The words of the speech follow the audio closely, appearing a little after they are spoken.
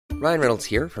Ryan Reynolds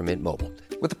here from Mint Mobile.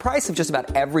 With the price of just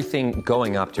about everything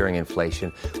going up during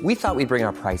inflation, we thought we'd bring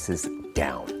our prices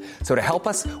down. So to help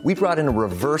us, we brought in a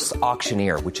reverse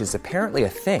auctioneer, which is apparently a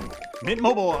thing. Mint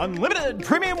Mobile Unlimited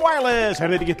Premium Wireless. How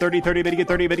to get 30, 30, bit to get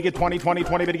 30, bit to get 20, 20,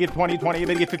 20, bit to get 20, 20,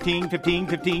 bit to get 15, 15,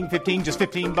 15, 15, just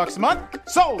 $15 a month?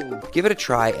 Sold! Give it a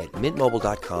try at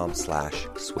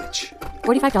mintmobile.com/switch.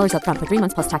 $45 up front for 3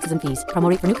 months plus taxes and fees. Promo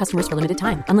rate for new customers for limited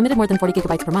time. Unlimited more than 40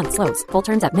 gigabytes per month. Slows full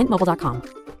terms at mintmobile.com.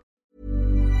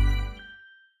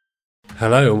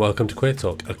 Hello and welcome to Queer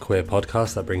Talk, a queer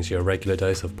podcast that brings you a regular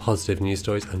dose of positive news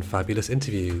stories and fabulous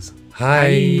interviews.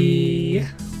 Hi!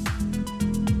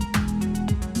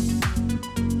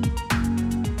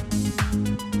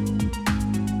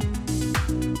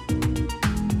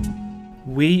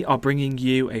 We are bringing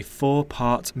you a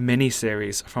 4-part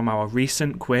mini-series from our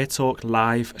recent Queer Talk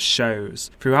live shows.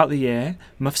 Throughout the year,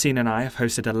 Mufseen and I have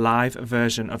hosted a live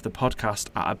version of the podcast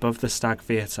at Above the Stag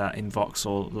Theatre in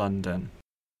Vauxhall, London.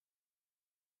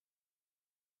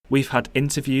 We've had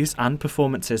interviews and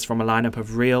performances from a lineup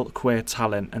of real queer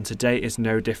talent, and today is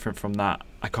no different from that.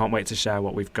 I can't wait to share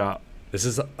what we've got. This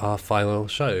is our final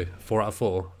show, 4 out of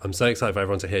 4. I'm so excited for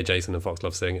everyone to hear Jason and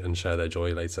FoxGluvv sing and share their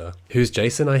joy later. Who's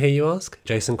Jason, I hear you ask?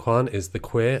 Jason Kwan is the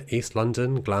queer East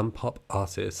London glam pop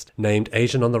artist. Named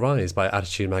Asian on the Rise by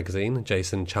Attitude magazine,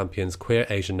 Jason champions queer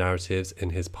Asian narratives in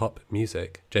his pop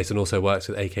music. Jason also works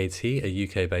with AKT, a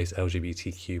UK-based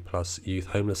LGBTQ+ youth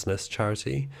homelessness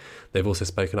charity. They've also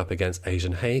spoken up against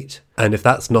Asian hate. And if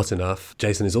that's not enough,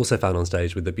 Jason is also found on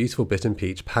stage with the beautiful Bit and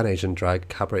Peach Pan-Asian drag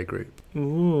cabaret group.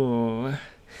 Ooh.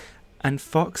 And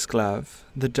FoxGluvv,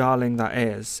 the darling that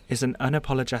is an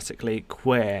unapologetically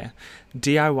queer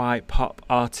DIY pop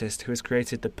artist who has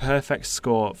created the perfect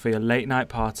score for your late night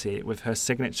party with her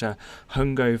signature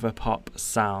hungover pop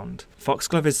sound.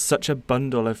 FoxGluvv is such a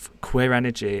bundle of queer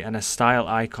energy and a style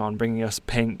icon, bringing us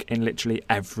pink in literally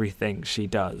everything she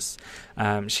does.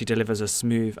 She delivers a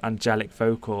smooth, angelic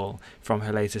vocal from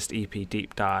her latest EP,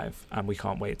 Deep Dive, and we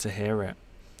can't wait to hear it.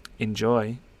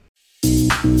 Enjoy.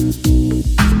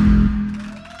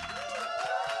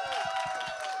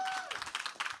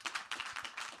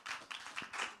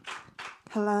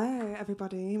 Hello,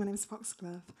 everybody. My name is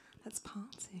FoxGluvv. Let's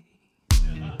party.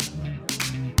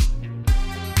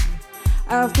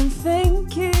 I've been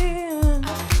thinking,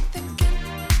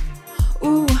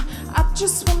 ooh, I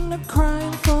just wanna cry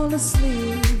and fall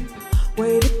asleep.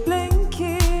 Waited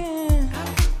blinking,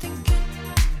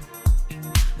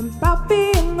 about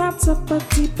being wrapped up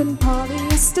deep in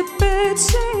polyester bed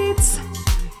sheets,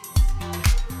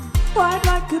 white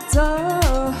like a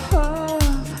dove.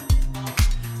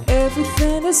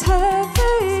 Everything is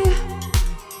heavy.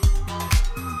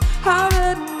 I've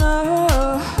had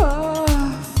enough.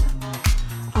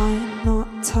 I'm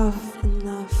not tough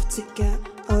enough to get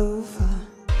over.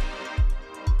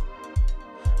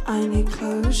 I need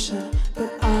closure,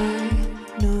 but I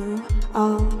know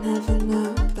I'll never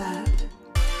know that.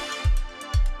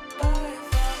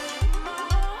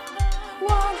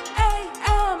 1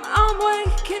 a.m. I'm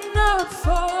waking up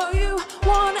for you.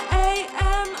 1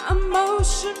 a.m.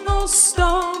 emotional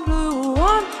stone blue.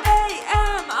 1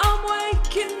 a.m. I'm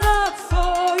waking up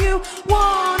for you.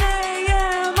 1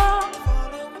 a.m. I'm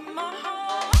following my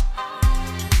heart.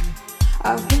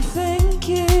 I've been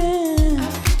thinking,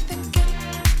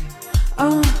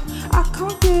 I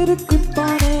can't get a grip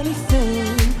on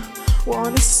anything.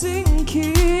 Wanna sink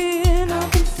in.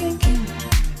 I've been thinking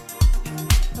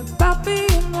about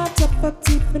being wrapped up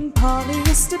deep in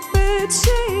polyester bed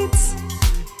sheets.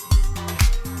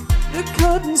 The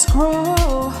curtains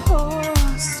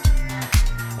crossed.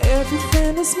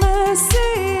 Everything is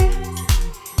messy.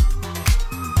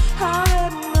 I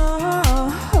had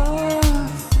enough.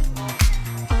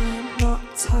 I'm not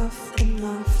tough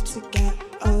enough to get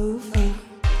over.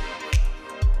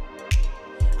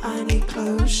 I need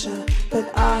closure,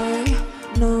 but I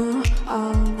know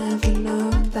I'll never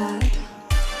know that.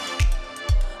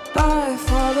 By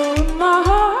following my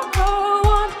heart.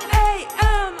 1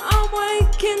 a.m. I'm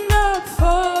waking up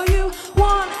for you.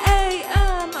 1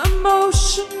 a.m.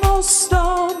 emotional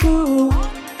stone blue.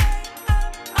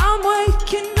 I'm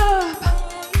waking up.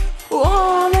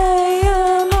 1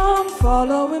 a.m. I'm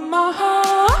following my heart.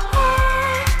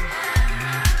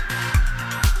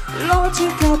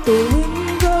 Logic out the window.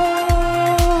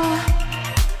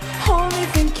 Only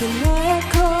thinking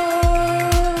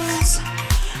echoes.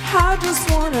 I just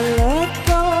wanna let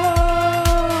go.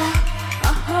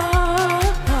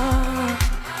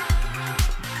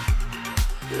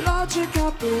 Logic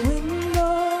out the window.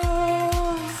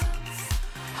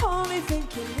 Only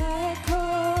thinking echoes.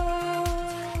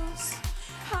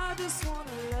 I just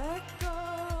wanna let go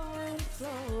and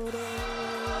float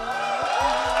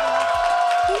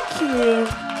you.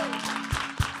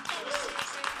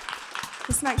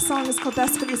 This next song is called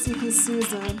Desperately Seeking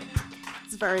Susan.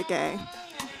 It's very gay.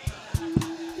 I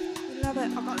love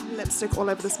it. I've got lipstick all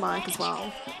over this mic as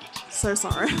well. So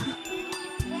sorry.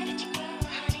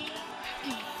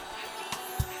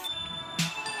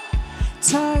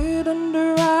 Tired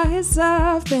under eyes,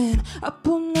 I've been up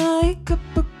all night, cup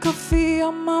of coffee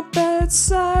on my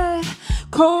bedside,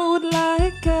 cold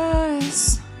like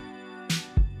ice,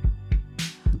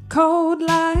 cold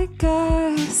like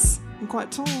ice. I'm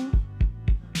quite tall.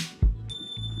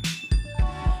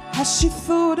 Has she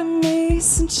thought of me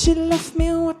since she left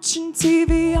me watching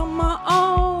TV on my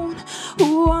own?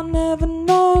 Ooh, I never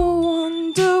know,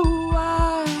 wonder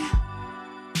why.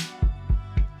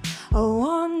 I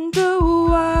wonder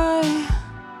why.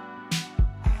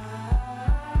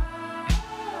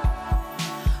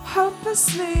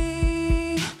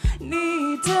 Hopelessly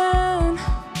needing,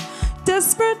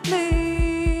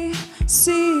 desperately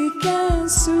seeking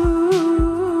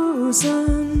Susan.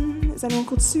 Is anyone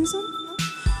called Susan?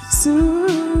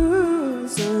 Susan.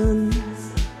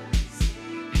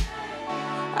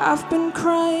 I've been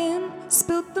crying,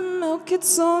 spilled the milk,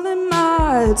 it's all in my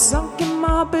head. Sunk in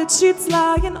my bed sheets,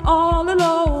 lying all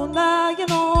alone, lying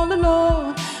all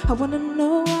alone. I wanna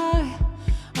know why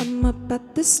I'm up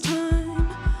at this time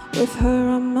with her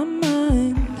on my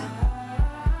mind.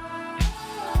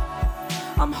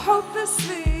 I'm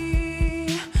hopelessly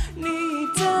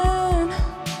needing,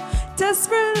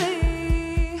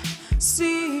 desperately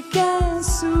seeking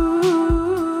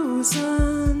Susan.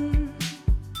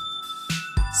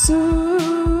 Susan.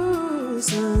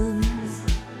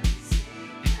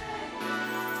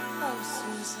 Oh,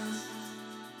 Susan,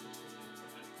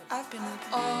 I've been up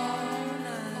all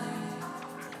night,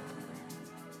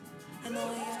 and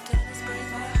all you've done is break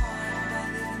my heart by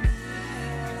leaving me here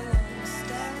all alone,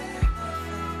 staring at my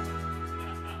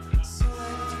phone. So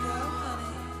where did you go,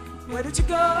 honey? Where did you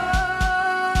go?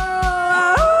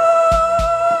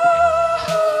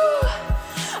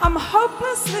 I'm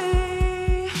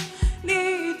hopelessly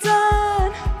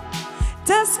needing,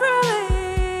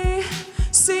 desperately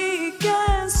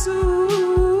seeking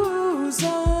Susan.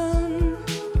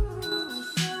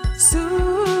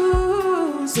 Susan.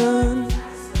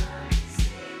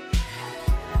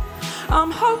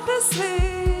 I'm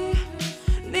hopelessly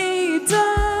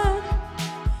needing,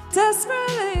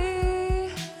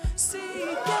 desperately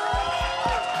seeking.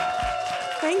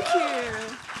 Thank you.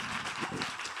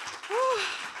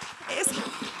 It's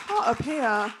hot up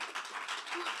here.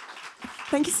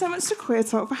 Thank you so much to Queer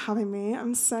Talk for having me.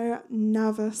 I'm so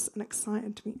nervous and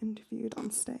excited to be interviewed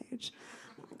on stage.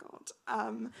 Oh my God.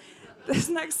 This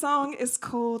next song is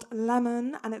called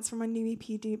Lemon, and it's from my new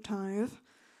EP, Deep Dive.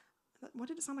 What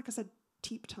did it sound like I said?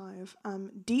 Deep Dive.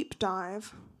 Deep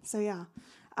Dive. So yeah,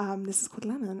 this is called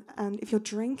Lemon. And if you're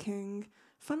drinking,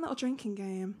 fun little drinking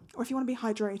game. Or if you want to be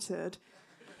hydrated,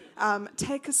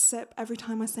 take a sip every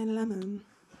time I say lemon.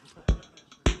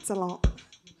 It's a lot.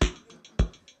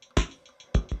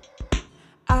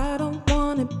 I don't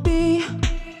wanna be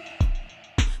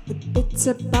the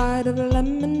bitter bite of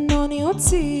lemon on your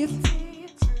teeth.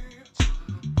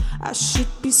 I should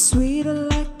be sweeter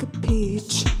like a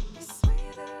peach.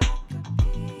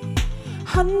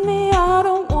 Honey, I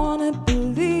don't wanna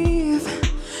believe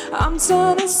I'm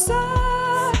turning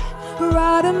sad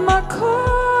right in my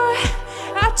core.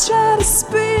 I try to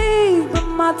speak, but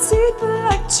my teeth are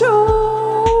like chew.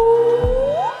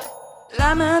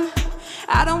 Lemon,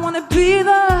 I don't wanna be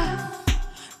the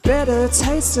bitter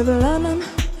taste of lemon.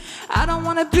 I don't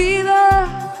wanna be the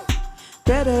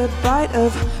bitter bite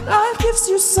of life. Gives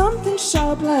you something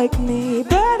sharp like me.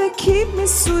 Better keep me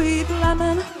sweet,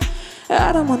 lemon.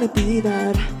 I don't wanna be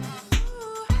that.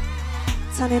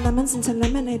 Turning lemons into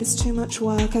lemonade is too much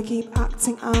work. I keep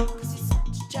acting out.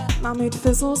 My mood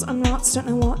fizzles and rats don't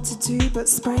know what to do but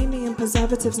spray me in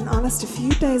preservatives and I'll last a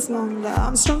few days longer.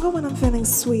 I'm stronger when I'm feeling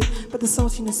sweet, but the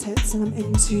saltiness hits and I'm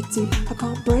in too deep. I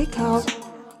can't break out,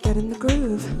 get in the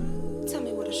groove. Tell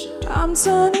me what I should do. I'm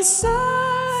turning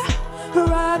sad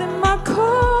right in my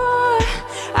core.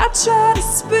 I try to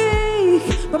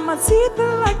speak, but my teeth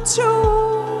are like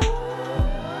chew.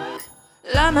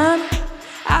 Lemon,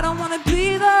 I don't wanna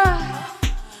be the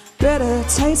bitter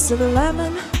taste of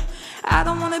lemon. I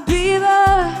don't wanna be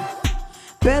the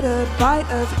bitter bite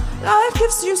of life.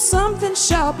 Gives you something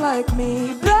sharp like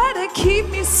me. Better keep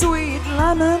me sweet,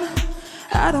 lemon.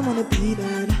 I don't wanna be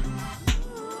that.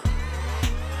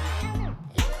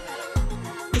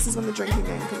 This is when the drinking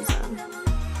game comes in.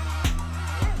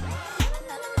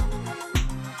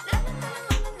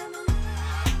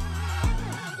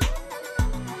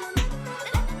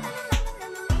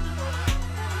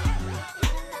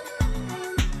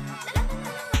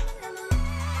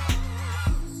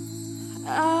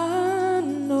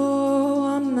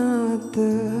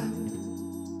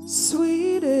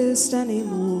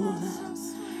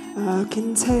 I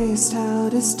can taste how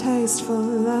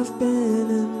distasteful I've been,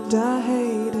 and I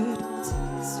hate it.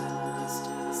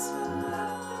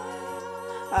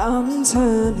 I'm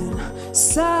turning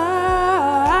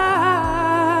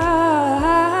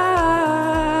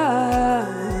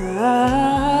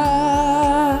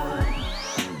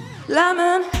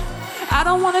lemon. I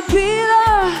don't wanna be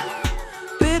the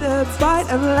bitter bite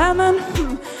of lemon.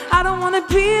 I don't wanna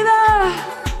be the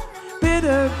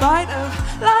bitter bite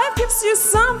of life. Gives you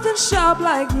something sharp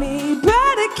like me.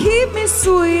 Better keep me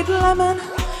sweet, lemon.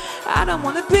 I don't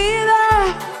wanna be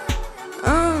the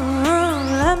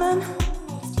lemon.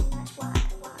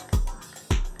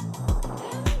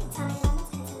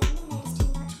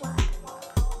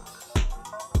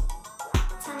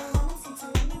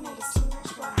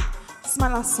 It's my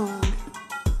last song.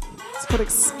 It's called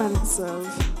Expensive.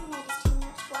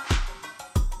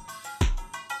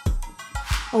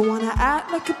 I wanna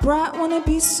act like a brat, wanna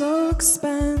be so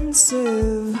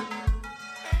expensive.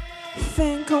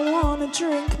 Think I wanna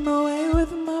drink my way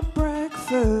with my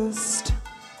breakfast.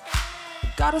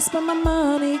 Gotta spend my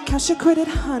money, cash or credit,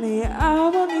 honey. I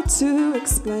won't need to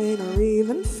explain or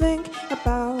even think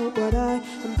about what I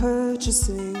am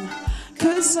purchasing.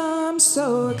 'Cause I'm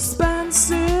so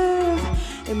expensive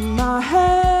in my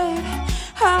head.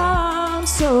 I'm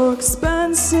so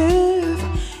expensive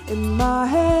in my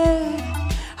head.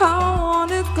 I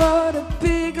wanna go to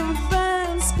big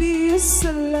events, be a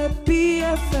celeb,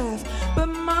 BFF, but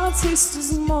my taste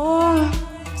is more.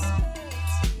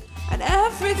 And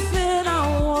everything I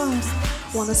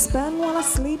wanna spend while I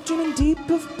sleep, dreaming deep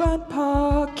of bread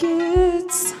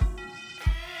pockets.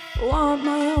 Want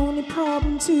my only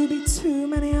problem to be too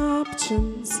many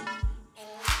options.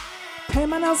 Pay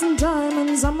my nails in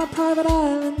diamonds on my private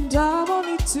island. I won't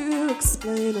need to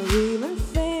explain or even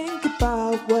think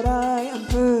about what I am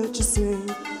purchasing.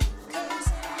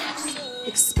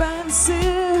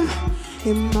 Expensive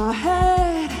in my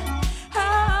head.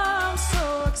 I'm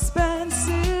so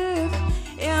expensive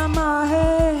in my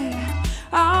head.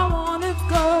 I wanna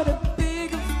go to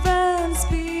big events,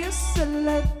 be a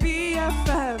celeb,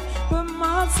 BFF, but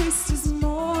my taste is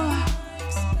more.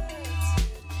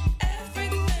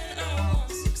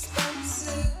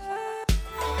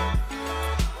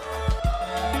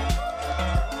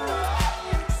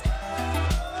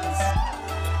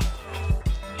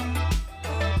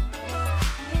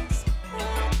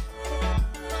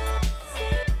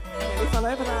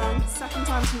 Over there, second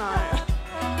time tonight.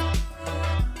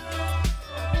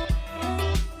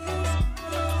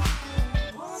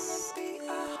 Wanna be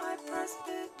a high-priced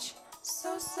bitch,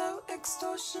 so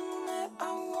extortionate.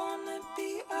 I wanna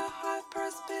be a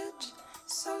high-priced bitch,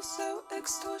 so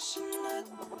extortionate.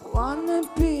 Wanna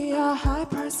be a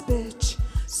high-priced bitch,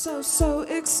 so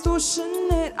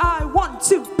extortionate. I want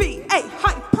to be a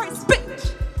high-priced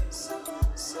bitch, so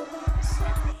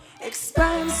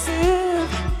expensive.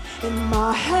 In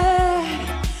my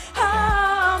head,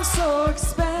 I'm so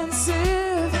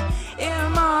expensive.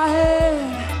 In my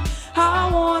head,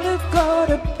 I wanna go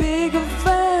to big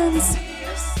events,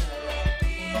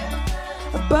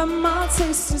 but my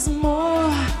taste is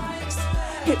more.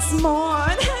 It's more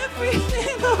than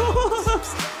everything I want.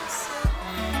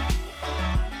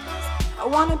 I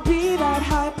wanna be that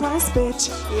high-priced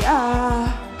bitch,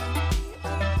 yeah.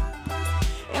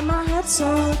 In my head,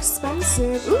 so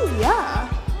expensive, ooh yeah.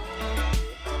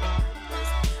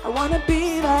 I wanna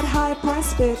be that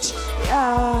high-priced bitch,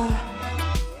 yeah.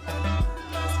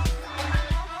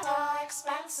 So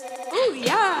expensive. Ooh,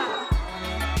 yeah.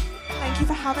 Thank you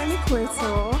for having me, Queer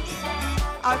Tour.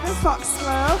 I've been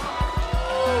FoxGluvv.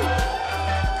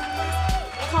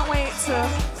 Can't wait to,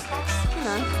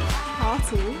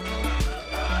 party.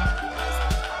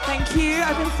 Thank you,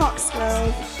 I've been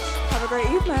FoxGluvv. Have a great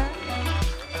evening.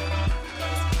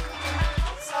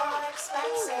 So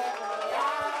expensive,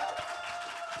 yeah.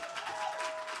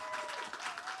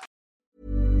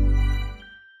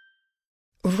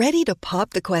 Ready to pop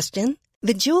the question?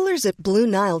 The jewelers at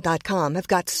BlueNile.com have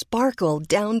got sparkle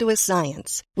down to a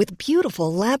science with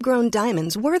beautiful lab-grown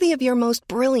diamonds worthy of your most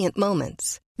brilliant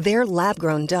moments. Their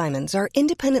lab-grown diamonds are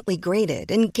independently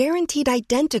graded and guaranteed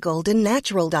identical to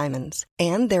natural diamonds,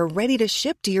 and they're ready to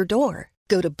ship to your door.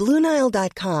 Go to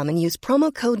BlueNile.com and use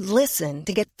promo code LISTEN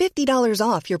to get $50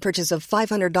 off your purchase of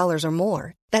 $500 or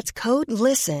more. That's code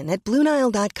LISTEN at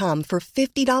BlueNile.com for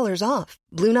 $50 off.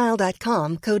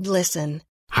 BlueNile.com, code LISTEN.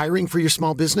 Hiring for your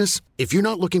small business? If you're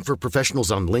not looking for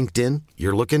professionals on LinkedIn,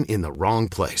 you're looking in the wrong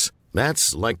place.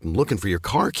 That's like looking for your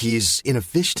car keys in a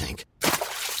fish tank.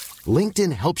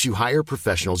 LinkedIn helps you hire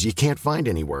professionals you can't find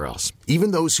anywhere else,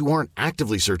 even those who aren't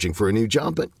actively searching for a new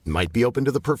job but might be open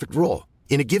to the perfect role.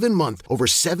 In a given month, over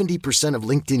 70% of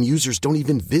LinkedIn users don't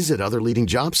even visit other leading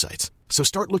job sites. So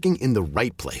start looking in the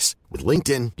right place. With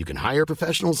LinkedIn, you can hire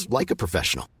professionals like a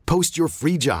professional. Post your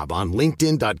free job on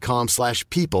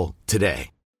linkedin.com/people today.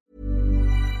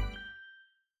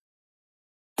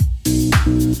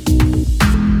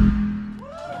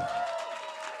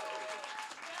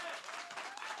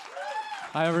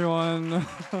 Hi, everyone.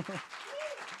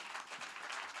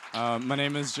 My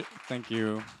name is... Thank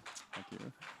you.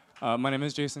 My name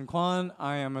is Jason Kwan.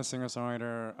 I am a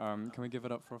singer-songwriter. Can we give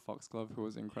it up for FoxGluvv, who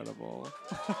was incredible?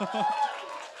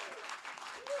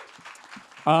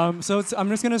 I'm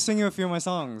just going to sing you a few of my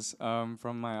songs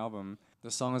from my album. The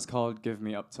song is called Give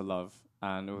Me Up to Love,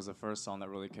 and it was the first song that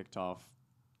really kicked off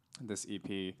this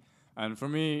EP. And for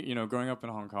me, growing up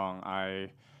in Hong Kong,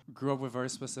 I grew up with very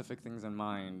specific things in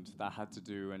mind that I had to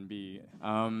do and be.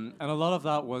 And a lot of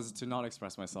that was to not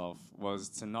express myself, was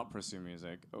to not pursue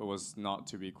music, it was not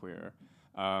to be queer.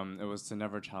 It was to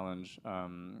never challenge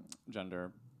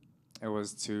gender. It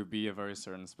was to be a very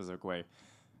certain specific way.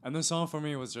 And the song for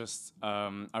me was just,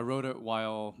 I wrote it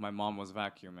while my mom was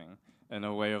vacuuming, in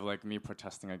a way of like me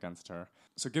protesting against her.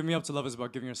 So Give Me Up to Love is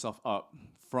about giving yourself up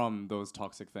from those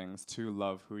toxic things to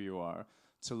love who you are,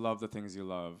 to love the things you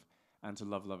love, and to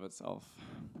love love itself.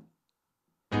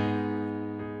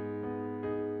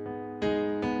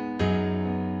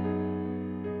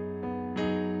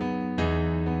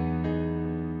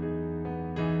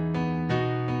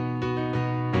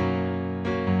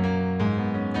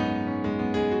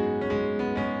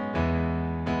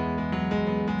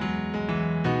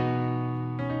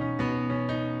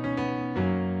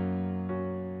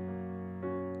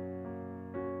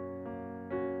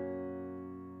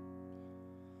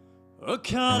 A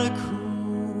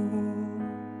catacomb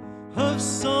of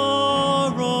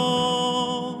sorrow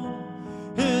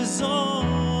is all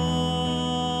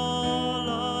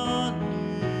I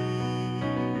need.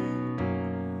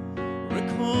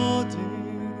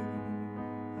 Recording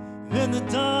in the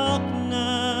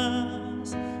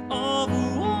darkness of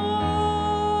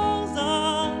walls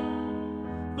that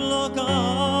block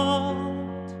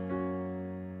out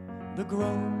the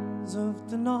groans of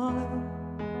denial.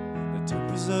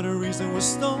 Tempers that a reason was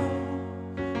stone,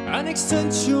 an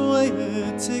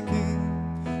accentuated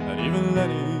ticking that even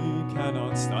Lenny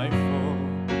cannot stifle.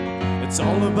 It's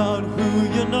all about who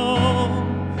you know,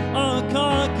 a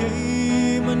card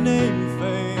game, a name,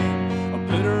 fame,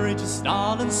 obliterate your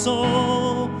style and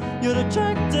soul. You're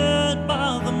dejected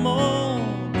by the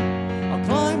mold. I'll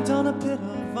climb down a pit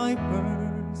of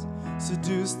vipers,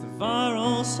 seduce the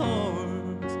viral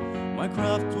swords. My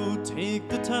craft will take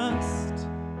the test.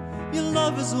 Your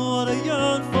love is what I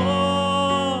yearn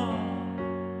for.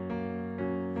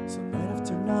 So night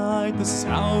after night, this is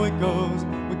how it goes.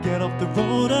 We get off the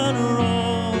road and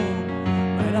roll.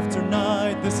 Night after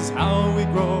night, this is how we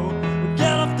grow. We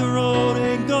get off the road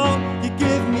and go. You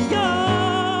give me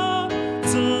up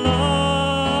to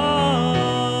love.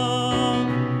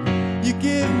 You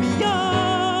give me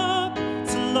up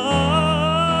to love.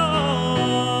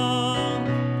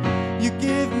 You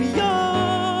give me up.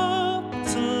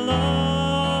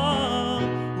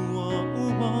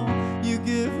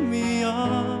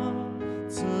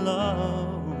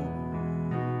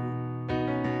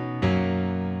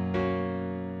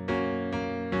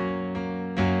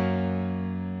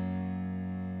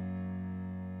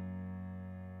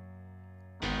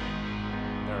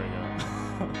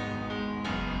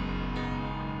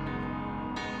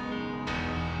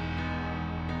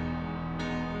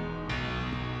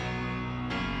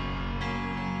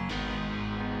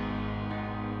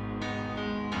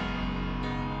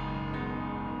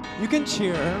 You can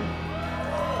cheer.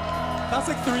 That's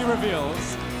like 3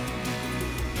 reveals.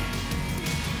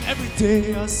 Every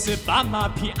day I sit by my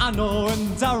piano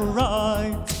and I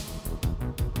write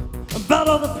about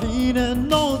all the pain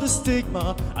and all the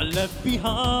stigma I left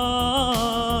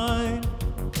behind.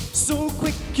 So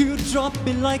quick you drop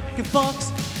me like a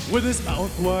fox, with his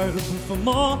mouth wide open for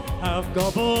more. I've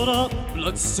gobbled up,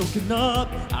 blood soaking up,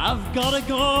 I've gotta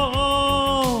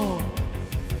go.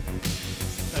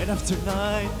 Night after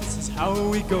night, this is how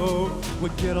we go. We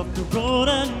get off the road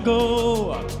and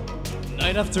go.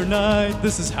 Night after night,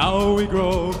 this is how we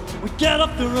grow. We get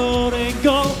off the road and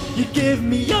go. You give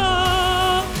me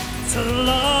up to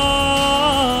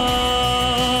love.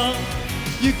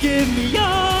 You give me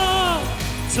up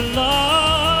to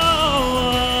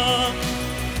love.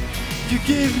 You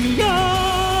give me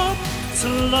up to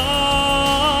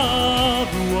love.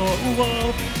 Whoa,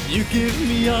 whoa. You give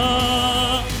me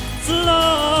up to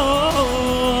love.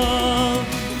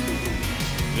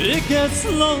 It gets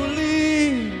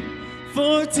lonely.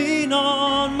 14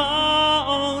 on my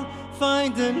own,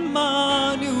 finding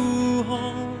my new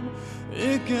home.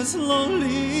 It gets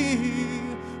lonely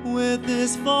with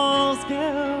this false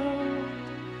guilt,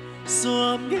 so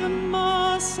I'm giving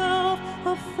myself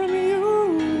up from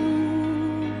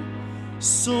you.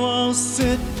 So I'll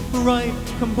sit, write,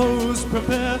 compose,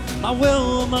 prepare my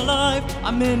will, my life,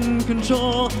 I'm in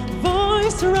control.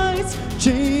 Voice rights,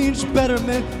 change,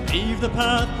 betterment, pave the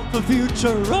path for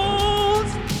future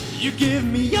roads. You give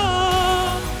me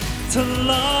up to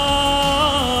love.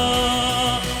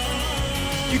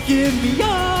 You give me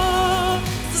up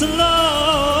to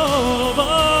love.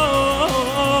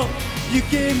 Oh, you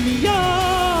give me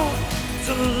up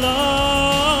to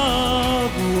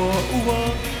love. Whoa,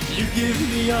 whoa. You give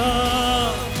me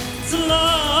up to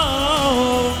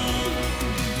love.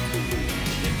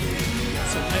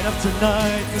 So night after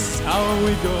night, this is how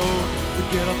we go. We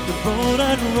get off the road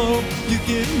and roam. You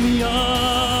give me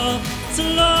up to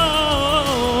love.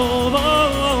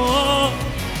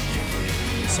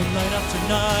 So night after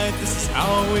night, this is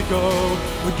how we go.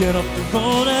 We get off the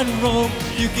road and roam.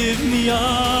 You give me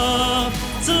up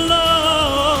to love.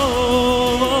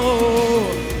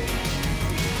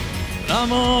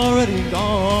 I'm already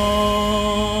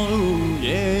gone. Ooh,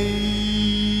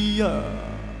 yeah.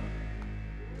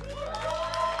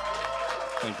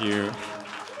 Thank you.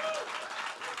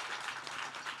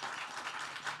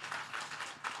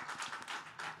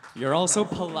 You're all so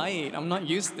polite. I'm not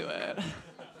used to it.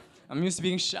 I'm used to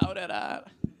being shouted at.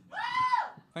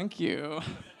 Thank you.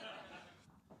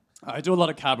 I do a lot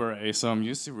of cabaret, so I'm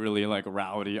used to really like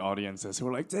rowdy audiences who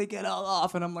are like, take it all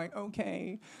off, and I'm like,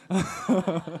 okay.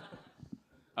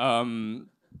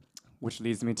 Which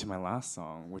leads me to my last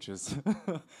song, which is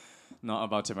not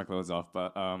about take my clothes off,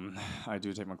 but I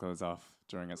do take my clothes off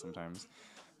during it sometimes.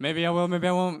 Maybe I will, maybe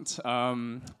I won't.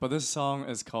 But this song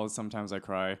is called Sometimes I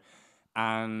Cry,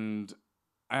 and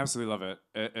I absolutely love it.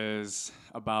 It is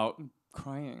about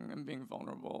crying and being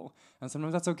vulnerable, and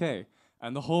sometimes that's okay.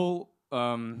 And the whole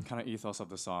kind of ethos of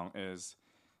the song is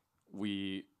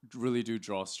we really do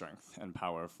draw strength and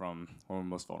power from when we're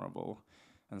most vulnerable.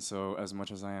 And so as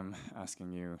much as I am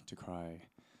asking you to cry,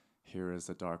 here is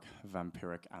a dark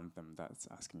vampiric anthem that's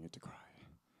asking you to cry.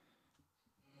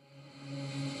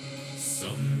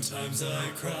 Sometimes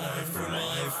I cry for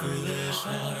my foolish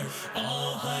heart.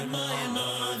 I'll hide my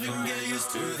love and get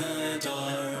used to the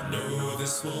dark. No,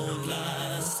 this won't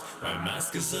last. My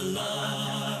mask is a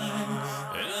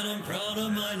lie, and I'm proud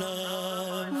of my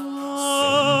love.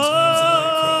 Sometimes I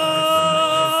cry for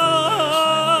my foolish heart.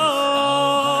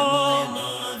 I'll hide my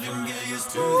love and get used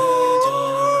to the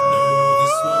dark. No,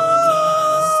 this won't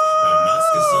last. My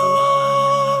mask is a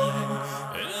lie,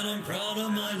 and I'm proud of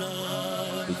my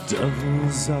love. The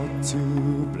devil's out to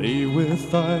play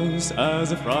with us as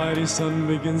the Friday sun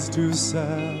begins to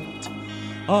set.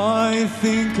 I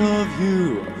think of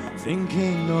you,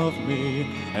 thinking of me,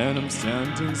 and I'm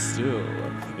standing still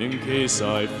in case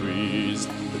I freeze.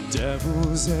 The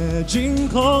devil's edging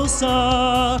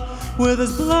closer with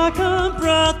his blackened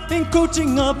breath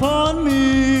encroaching upon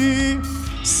me.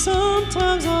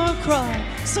 Sometimes I cry,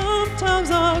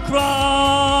 sometimes I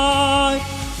cry.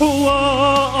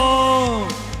 Whoa,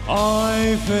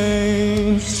 I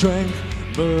feign strength,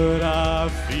 but I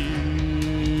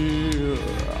fear.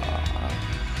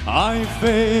 I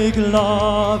fake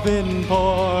love in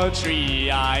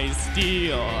poetry I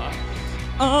steal.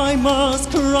 I must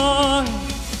cry.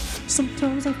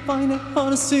 Sometimes I find it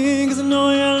hard to sing, cause I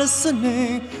know you're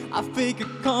listening. I fake a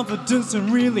confidence and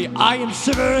really I am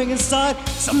shivering inside.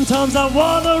 Sometimes I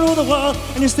wander through the world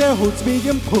and your stare holds me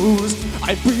imposed.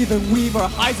 I breathe and weave our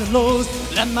highs and lows,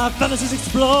 let my fantasies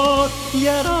explode.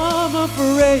 Yet I'm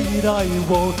afraid I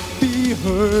won't be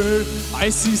heard. I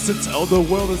cease to tell the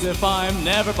world as if I'm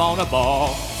never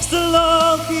vulnerable. Still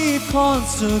I'll keep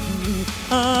constantly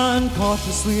and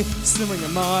cautiously simmering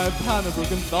in my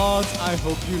panic-broken thoughts. I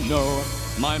hope you know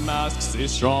my mask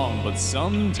stays strong, but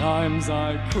sometimes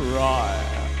I cry.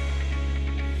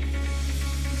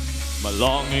 My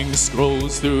longing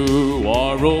scrolls through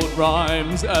our old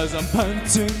rhymes as I'm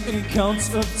panting in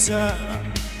counts of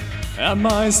 10. Am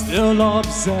I still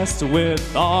obsessed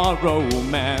with our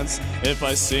romance? If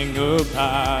I sing a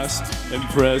past in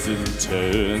present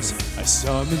tense, I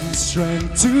summon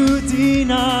strength to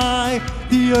deny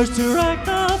the urge to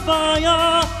rectify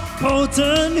our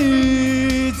potent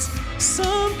needs.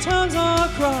 Sometimes I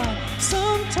cry,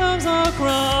 sometimes I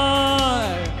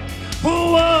cry.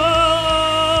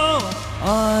 Whoa,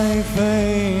 I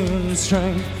feign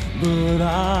strength, but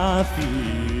I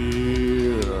fear.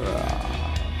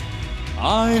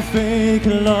 I fake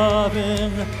love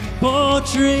in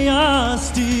poetry I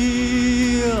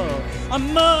steal. I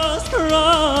must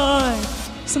cry.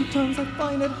 Sometimes I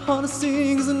find it hard to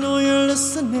sing, 'cause I know you're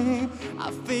listening.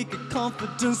 I fake a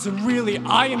confidence and really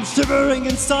I am shivering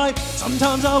inside.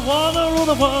 Sometimes I wanna rule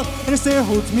the world and it still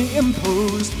holds me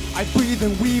imposed. I breathe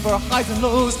and weave our highs and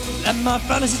lows, let my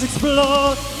fantasies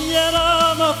explode. Yet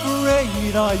I'm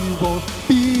afraid I won't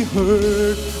be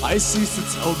heard. I cease to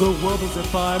tell the world as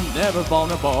if I'm never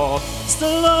vulnerable.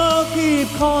 Still I'll keep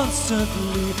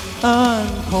constantly and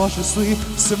cautiously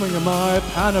simmering in my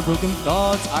pan of broken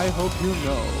thoughts. I hope you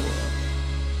know.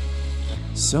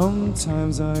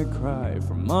 Sometimes I cry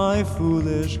from my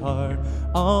foolish heart.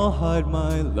 I'll hide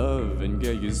my love and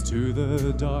get used to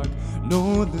the dark.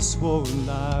 No, this won't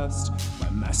last. My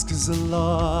mask is a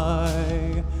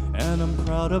lie, and I'm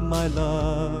proud of my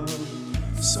love.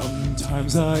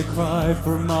 Sometimes I cry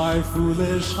for my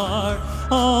foolish heart.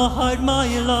 I'll hide my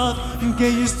love and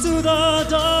get used to the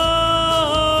dark.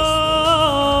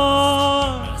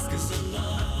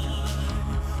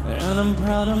 And I'm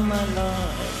proud of my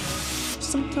love.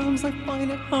 Sometimes I find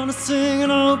it hard to sing,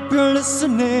 and I hope you're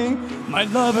listening. My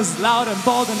love is loud and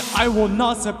bold, and I will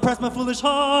not suppress my foolish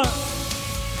heart.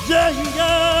 Yeah,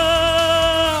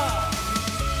 yeah.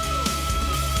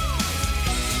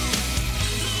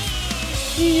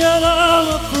 Yet I'm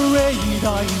afraid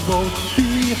I won't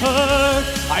be heard.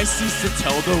 I cease to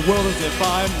tell the world as if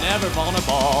I'm never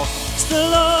vulnerable.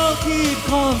 Still I'll keep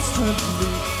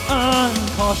constantly and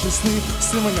cautiously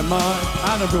simmering in my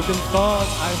pan of broken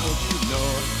thoughts. I hope you know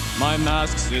my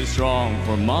mask is strong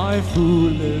for my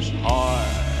foolish heart.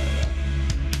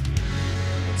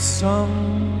 But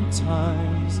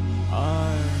sometimes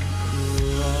I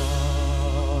cry.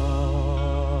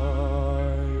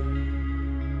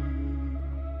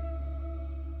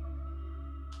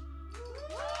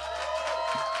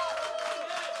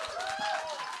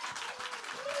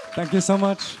 Thank you so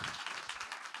much.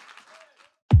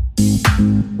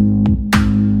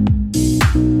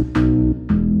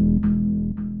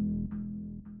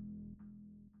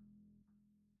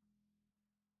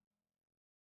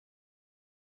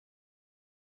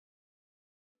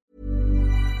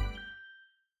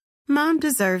 Mom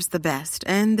deserves the best,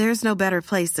 and there's no better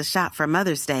place to shop for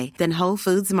Mother's Day than Whole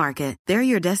Foods Market. They're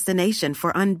your destination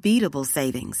for unbeatable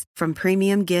savings, from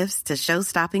premium gifts to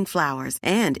show-stopping flowers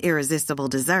and irresistible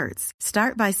desserts.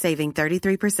 Start by saving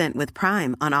 33% with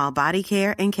Prime on all body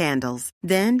care and candles.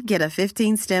 Then get a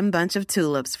 15-stem bunch of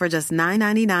tulips for just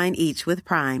 $9.99 each with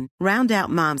Prime. Round out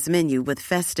Mom's menu with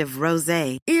festive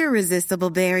rosé,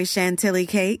 irresistible berry chantilly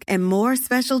cake, and more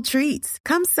special treats.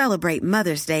 Come celebrate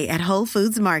Mother's Day at Whole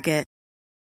Foods Market.